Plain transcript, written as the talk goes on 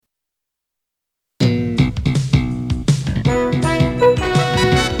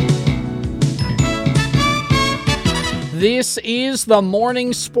This is the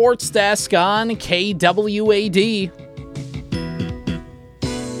Morning Sports Desk on KWAD.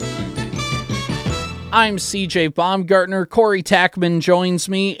 I'm CJ Baumgartner. Corey Tackman joins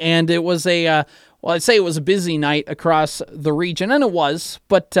me, and it was I'd say it was a busy night across the region, and it was,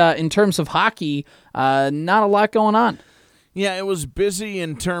 but in terms of hockey, not a lot going on. Yeah, it was busy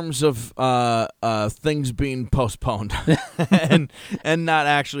in terms of things being postponed and not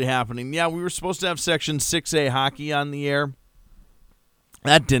actually happening. Yeah, we were supposed to have Section 6A hockey on the air.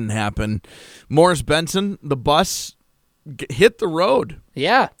 That didn't happen. Morris-Benson, the bus, hit the road.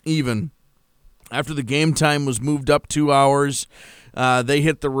 Yeah. Even. After the game time was moved up 2 hours, they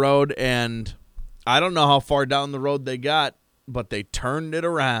hit the road, and I don't know how far down the road they got, but they turned it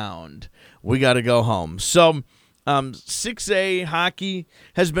around. We got to go home. So 6A hockey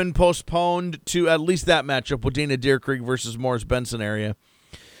has been postponed to at least that matchup, Wadena Deer Creek versus Morris-Benson area,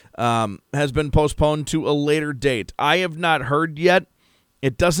 has been postponed to a later date. I have not heard yet.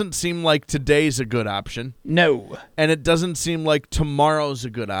 It doesn't seem like today's a good option. No. And it doesn't seem like tomorrow's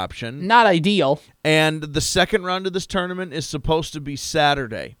a good option. Not ideal. And the second round of this tournament is supposed to be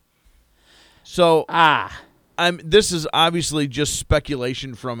Saturday. So this is obviously just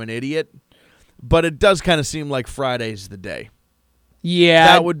speculation from an idiot, but it does kind of seem like Friday's the day. Yeah.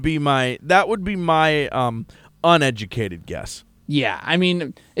 That would be my uneducated guess. Yeah, I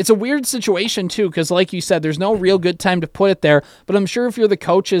mean, it's a weird situation, too, because like you said, there's no real good time to put it there, but I'm sure if you're the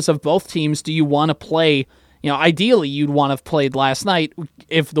coaches of both teams, do you want to play, ideally you'd want to have played last night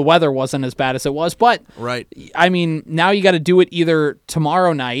if the weather wasn't as bad as it was, but, right. I mean, now you got to do it either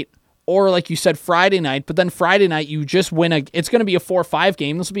tomorrow night or, like you said, Friday night, but then Friday night you just win it's going to be a 4-5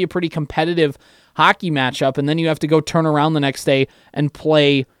 game. This will be a pretty competitive hockey matchup, and then you have to go turn around the next day and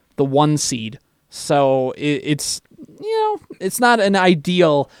play the 1 seed. So it's not an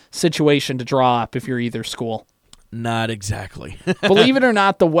ideal situation to draw up if you're either school. Not exactly. Believe it or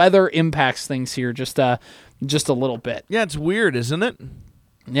not, the weather impacts things here just a little bit. Yeah, it's weird, isn't it?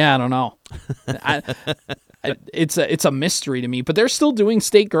 Yeah, I don't know. It's a mystery to me, but they're still doing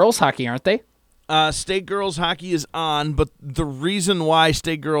state girls hockey, aren't they? State girls hockey is on, but the reason why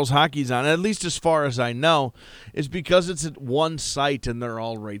state girls hockey is on, at least as far as I know, is because it's at one site and they're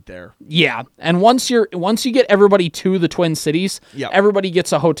all right there. Yeah, and once you get everybody to the Twin Cities, everybody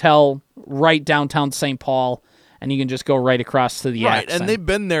gets a hotel right downtown St. Paul, and you can just go right across to the right. X. And they've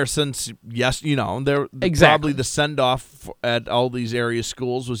been there since they're exactly. Probably the send off at all these area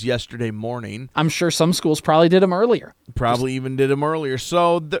schools was yesterday morning. I'm sure some schools probably did them earlier. Even did them earlier.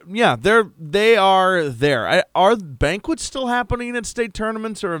 So they are there. Are banquets still happening at state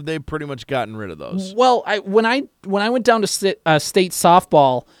tournaments, or have they pretty much gotten rid of those? Well, when I went down to state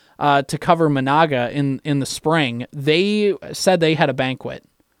softball to cover Monaga in the spring, they said they had a banquet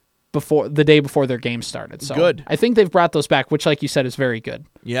the day before their game started. So good. I think they've brought those back, which, like you said, is very good.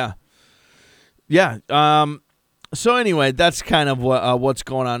 Yeah. So anyway, that's kind of what's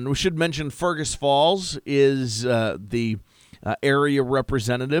going on. We should mention Fergus Falls is the area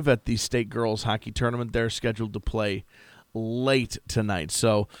representative at the state girls hockey tournament. They're scheduled to play late tonight.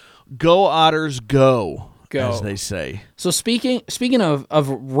 So go Otters, go, as they say. So speaking of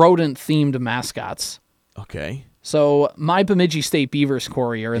rodent-themed mascots. Okay. So my Bemidji State Beavers,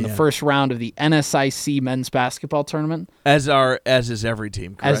 Corey, are in the first round of the NSIC men's basketball tournament. As is every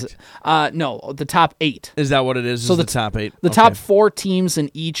team, correct? No, the top 8. Is that what it is? So the top 8? The top 4 teams in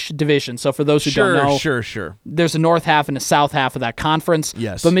each division. So for those who don't know, sure. There's a north half and a south half of that conference.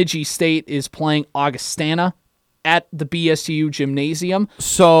 Yes. Bemidji State is playing Augustana at the BSU gymnasium.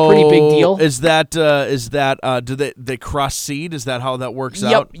 So pretty big deal. Is that do they cross seed? Is that how that works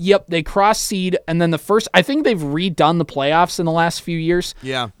out? Yep. They cross seed, and then I think they've redone the playoffs in the last few years.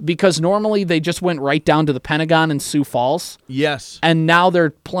 Yeah. Because normally they just went right down to the Pentagon in Sioux Falls. Yes. And now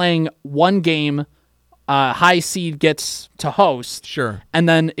they're playing one game. High seed gets to host. Sure. And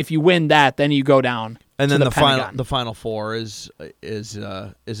then if you win that, then you go down. And then the Pentagon. final 4 is at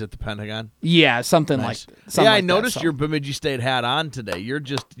the Pentagon. Yeah, something nice. like. I noticed your Bemidji State hat on today. You're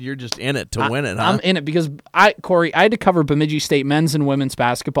just in it to win it, huh? I'm in it because I had to cover Bemidji State men's and women's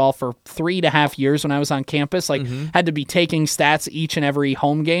basketball for 3.5 years when I was on campus. Had to be taking stats each and every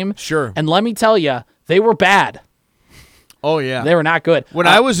home game. Sure. And let me tell you, they were bad. Oh yeah, they were not good. When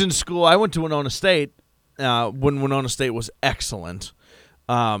I was in school, I went to Winona State. When Winona State was excellent.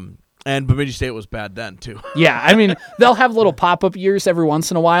 And Bemidji State was bad then, too. Yeah, I mean, they'll have little pop-up years every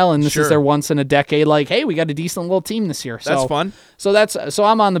once in a while, and this is their once in a decade, like, hey, we got a decent little team this year. That's fun. So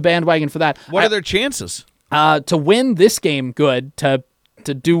I'm on the bandwagon for that. What are their chances? To win this game, good. To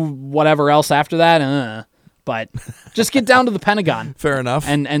do whatever else after that, but just get down to the Pentagon. Fair enough.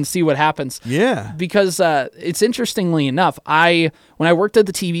 And see what happens. Yeah. Because it's interestingly enough, when I worked at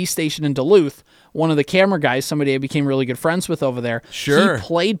the TV station in Duluth, one of the camera guys, somebody I became really good friends with over there, Sure. he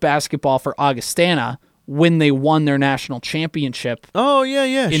played basketball for Augustana when they won their national championship. Oh,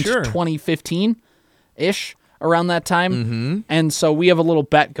 yeah, in sure. 2015-ish, around that time. Mm-hmm. And so we have a little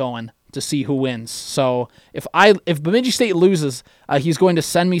bet going to see who wins. So if Bemidji State loses, he's going to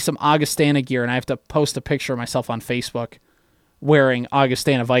send me some Augustana gear, and I have to post a picture of myself on Facebook wearing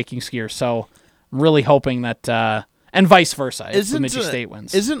Augustana Vikings gear. So I'm really hoping that, and vice versa, if Bemidji State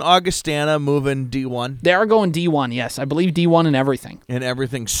wins. Isn't Augustana moving D1? They are going D1, yes. I believe D1 and everything. And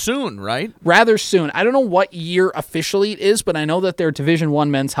everything soon, right? Rather soon. I don't know what year officially it is, but I know that their Division I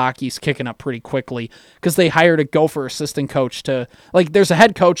men's hockey is kicking up pretty quickly because they hired a Gopher assistant coach to, there's a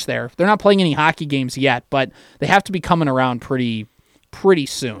head coach there. They're not playing any hockey games yet, but they have to be coming around pretty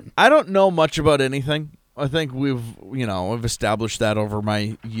soon. I don't know much about anything. I think we've established that over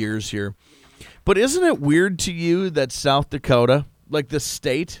my years here. But isn't it weird to you that South Dakota, like the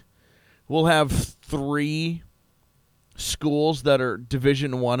state, will have 3 schools that are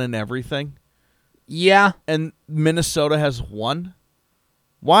Division I and everything? Yeah. And Minnesota has 1?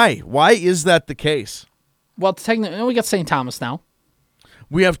 Why? Why is that the case? Well, technically, we got St. Thomas now.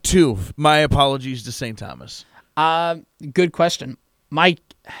 We have 2. My apologies to St. Thomas. Good question. I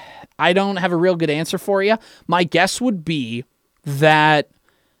don't have a real good answer for you. My guess would be that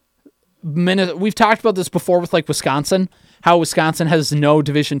we've talked about this before with Wisconsin, how Wisconsin has no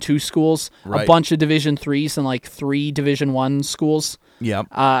Division II schools, right. A bunch of Division IIIs and 3 Division I schools. Yep.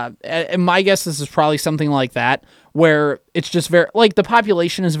 And my guess is probably something like that, where it's just very the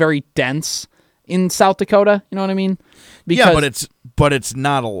population is very dense in South Dakota. You know what I mean? Because, but it's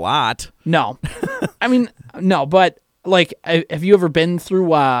not a lot. No, I mean no, but have you ever been through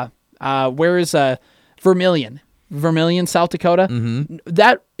where is Vermilion, South Dakota? Mm-hmm.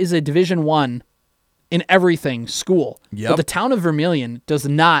 That is a Division I in everything school. Yep. But the town of Vermilion is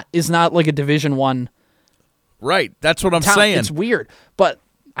not like a Division I. Right. That's what I'm town. saying. It's weird, but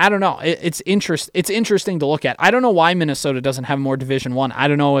I don't know. It's interesting to look at. I don't know why Minnesota doesn't have more Division I. I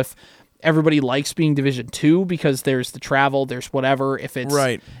don't know if everybody likes being Division II because there's the travel, there's whatever. If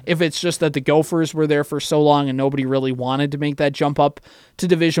it's just that the Gophers were there for so long and nobody really wanted to make that jump up to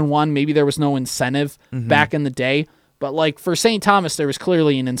Division I, maybe there was no incentive back in the day. But for St. Thomas, there was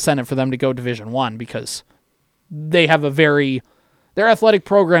clearly an incentive for them to go Division I because they have their athletic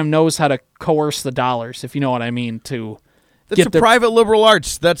program knows how to coerce the dollars, if you know what I mean, It's private liberal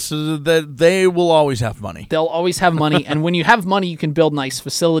arts. They will always have money. They'll always have money, and when you have money, you can build nice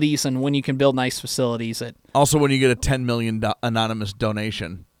facilities, and when you can build nice facilities, also when you get a $10 million anonymous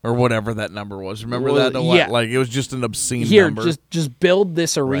donation or whatever that number was. Remember that? Yeah. It was just an obscene number. Here, just build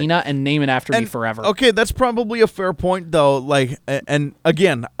this arena and name it after me forever. Okay, that's probably a fair point, though. And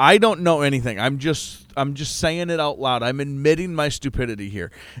again, I don't know anything. I'm just saying it out loud. I'm admitting my stupidity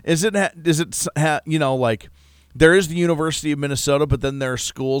here. There is the University of Minnesota, but then there are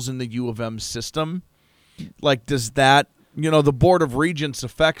schools in the U of M system. Does that, the Board of Regents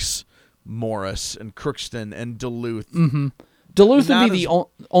affects Morris and Crookston and Duluth. Mm-hmm. Duluth would be the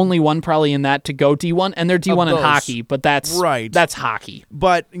only one probably in that to go D1, and they're D1 in hockey, but that's hockey.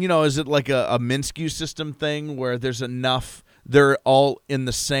 But, is it like a Minsky system thing where there's enough, they're all in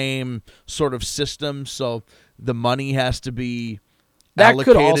the same sort of system, so the money has to be that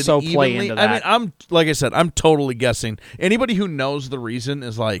could also evenly. Play into that. I'm totally guessing. Anybody who knows the reason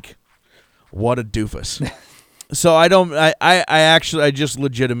is what a doofus. So I just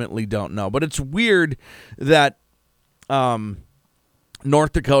legitimately don't know. But it's weird that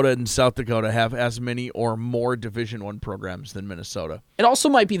North Dakota and South Dakota have as many or more Division I programs than Minnesota. It also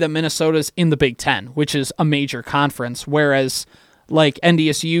might be that Minnesota's in the Big Ten, which is a major conference, whereas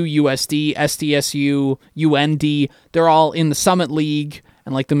NDSU, USD, SDSU, UND, they're all in the Summit League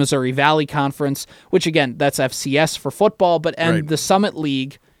and the Missouri Valley Conference, which again, that's FCS for football, but the Summit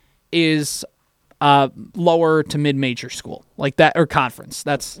League is lower to mid-major school, that, or conference.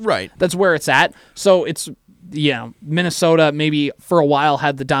 That's right. That's where it's at. So it's, Minnesota maybe for a while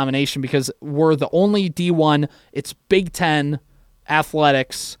had the domination because we're the only D1. It's Big Ten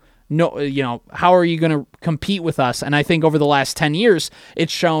athletics. No, how are you going to compete with us? And I think over the last 10 years,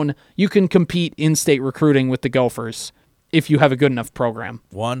 it's shown you can compete in-state recruiting with the Gophers if you have a good enough program.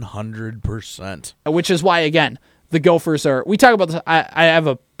 100%. Which is why, again, the Gophers are... We talk about this. I have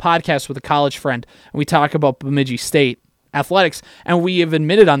a podcast with a college friend, and we talk about Bemidji State athletics, and we have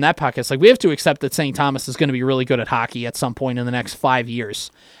admitted on that podcast, we have to accept that St. Thomas is going to be really good at hockey at some point in the next 5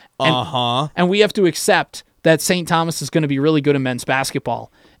 years. And we have to accept that St. Thomas is going to be really good in men's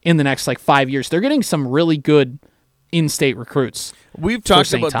basketball in the next 5 years. They're getting some really good in-state recruits. We've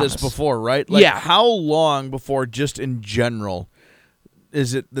talked about this before, right? How long before, just in general,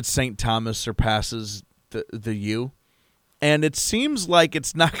 is it that St. Thomas surpasses the U? And it seems like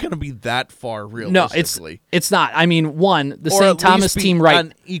it's not going to be that far, realistically. No, it's not. I mean, the or St. Thomas team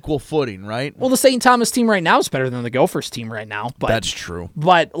on equal footing, right? Well, the St. Thomas team right now is better than the Gophers team right now. But, that's true.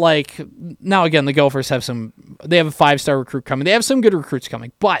 But now again, the Gophers have they have a 5-star recruit coming. They have some good recruits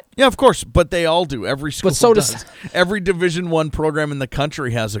coming. But yeah, of course. But they all do. Every school. But so does every Division I program in the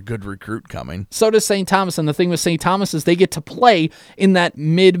country has a good recruit coming. So does St. Thomas. And the thing with St. Thomas is they get to play in that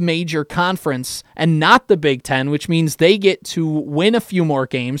mid-major conference and not the Big Ten, which means they get to win a few more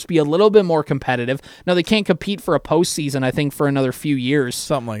games, be a little bit more competitive. Now, they can't compete for a postseason, I think, for another few years.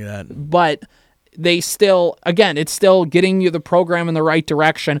 Something like that. But they still, again, it's still getting you the program in the right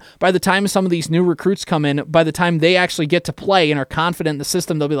direction. By the time some of these new recruits come in, by the time they actually get to play and are confident in the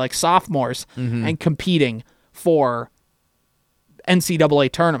system, they'll be like sophomores and competing for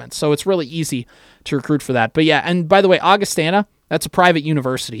NCAA tournaments. So it's really easy to recruit for that. But yeah, and by the way, Augustana, that's a private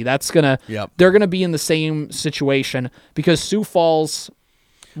university. They're gonna be in the same situation because Sioux Falls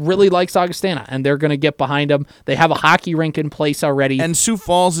really likes Augustana, and they're gonna get behind them. They have a hockey rink in place already. And Sioux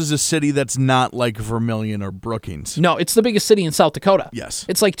Falls is a city that's not like Vermilion or Brookings. No, it's the biggest city in South Dakota. Yes,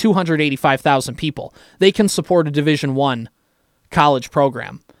 it's 285,000 people. They can support a Division I college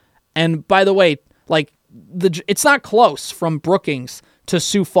program. And by the way, it's not close from Brookings to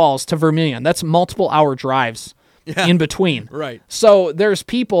Sioux Falls to Vermilion. That's multiple hour drives. Yeah, in between. Right. So there's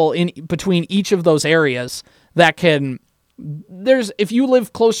people in between each of those areas that if you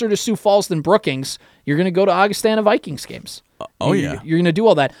live closer to Sioux Falls than Brookings, you're going to go to Augustana Vikings games. Yeah. You're going to do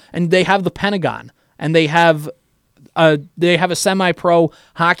all that. And they have the Pentagon, and they have a semi-pro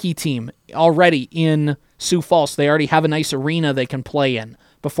hockey team already in Sioux Falls. They already have a nice arena they can play in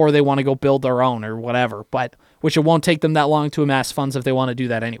before they want to go build their own or whatever, which it won't take them that long to amass funds if they want to do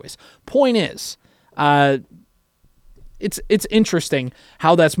that anyways. Point is, It's interesting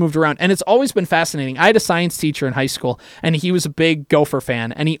how that's moved around, and it's always been fascinating. I had a science teacher in high school, and he was a big Gopher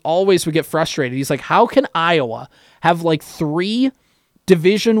fan, and he always would get frustrated. He's like, how can Iowa have 3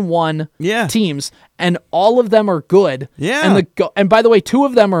 Division I teams, and all of them are good? Yeah. And by the way, 2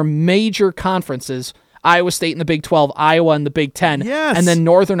 of them are major conferences, Iowa State in the Big 12, Iowa in the Big 10, and then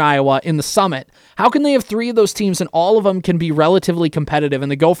Northern Iowa in the Summit. How can they have 3 of those teams, and all of them can be relatively competitive,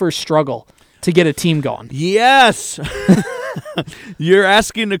 and the Gophers struggle to get a team going? Yes. You're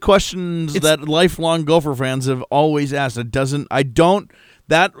asking the questions that lifelong Gopher fans have always asked.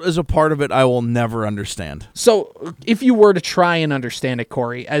 That is a part of it I will never understand. So if you were to try and understand it,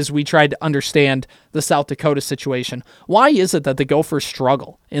 Corey, as we tried to understand the South Dakota situation, why is it that the Gophers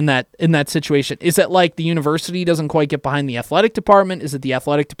struggle in that situation? Is it like the university doesn't quite get behind the athletic department? Is it the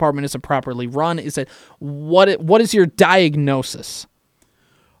athletic department isn't properly run? Is it what is your diagnosis?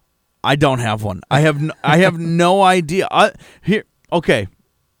 I don't have one. I have no idea. I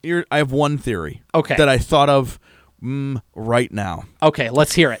have one theory. Okay. That I thought of right now. Okay,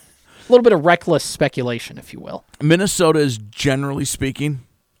 let's hear it. A little bit of reckless speculation, if you will. Minnesota is, generally speaking,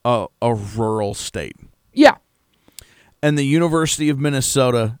 a rural state. Yeah. And the University of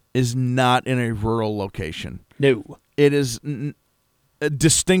Minnesota is not in a rural location. No. It is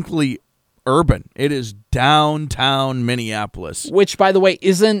distinctly urban. It is downtown Minneapolis. Which, by the way,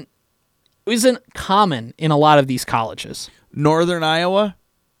 isn't common in a lot of these colleges. Northern Iowa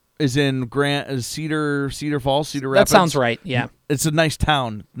is in Cedar Falls, Cedar Rapids. That sounds right, yeah. It's a nice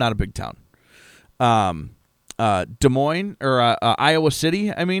town, not a big town. Des Moines, or Iowa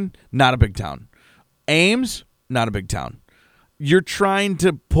City, not a big town. Ames, not a big town. You're trying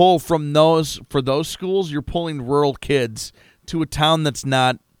to pull for those schools, you're pulling rural kids to a town that's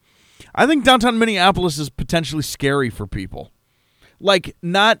not. I think downtown Minneapolis is potentially scary for people.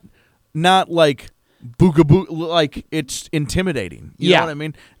 Not like boogaboo, like it's intimidating. You know what I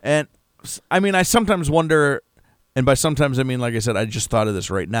mean? And I sometimes wonder, and by sometimes I mean, like I said, I just thought of this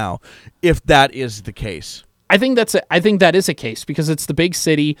right now, if that is the case. I think that is a case because it's the big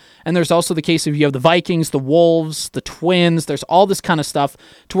city, and there's also the case of you have the Vikings, the Wolves, the Twins. There's all this kind of stuff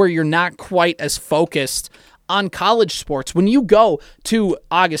to where you're not quite as focused on college sports. When you go to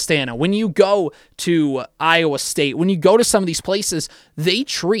Augustana, when you go to Iowa State, when you go to some of these places, they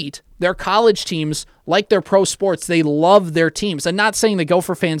treat their college teams like their pro sports. They love their teams. I'm not saying the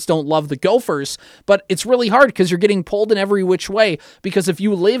Gopher fans don't love the Gophers, but it's really hard because you're getting pulled in every which way. Because if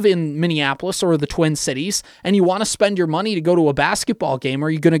you live in Minneapolis or the Twin Cities and you want to spend your money to go to a basketball game, are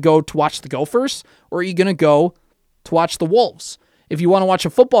you going to go to watch the Gophers or are you going to go to watch the Wolves? If you want to watch a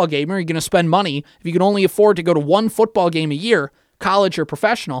football game, are you going to spend money? If you can only afford to go to one football game a year, college or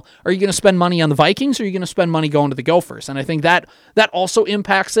professional, are you going to spend money on the Vikings or are you going to spend money going to the Gophers? And I think that also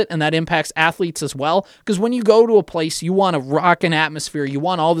impacts it, and that impacts athletes as well. Because when you go to a place, you want a rockin' atmosphere, you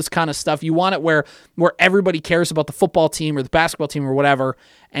want all this kind of stuff, you want it where everybody cares about the football team or the basketball team or whatever,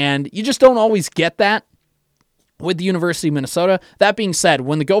 and you just don't always get that with the University of Minnesota. That being said,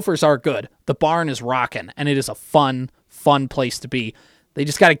 when the Gophers are good, the barn is rocking, and it is a fun place to be. They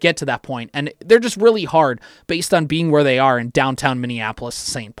just got to get to that point, and they're just really hard based on being where they are in downtown Minneapolis,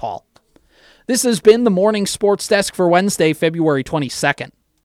 St. Paul. This has been the Morning Sports Desk for Wednesday, February 22nd.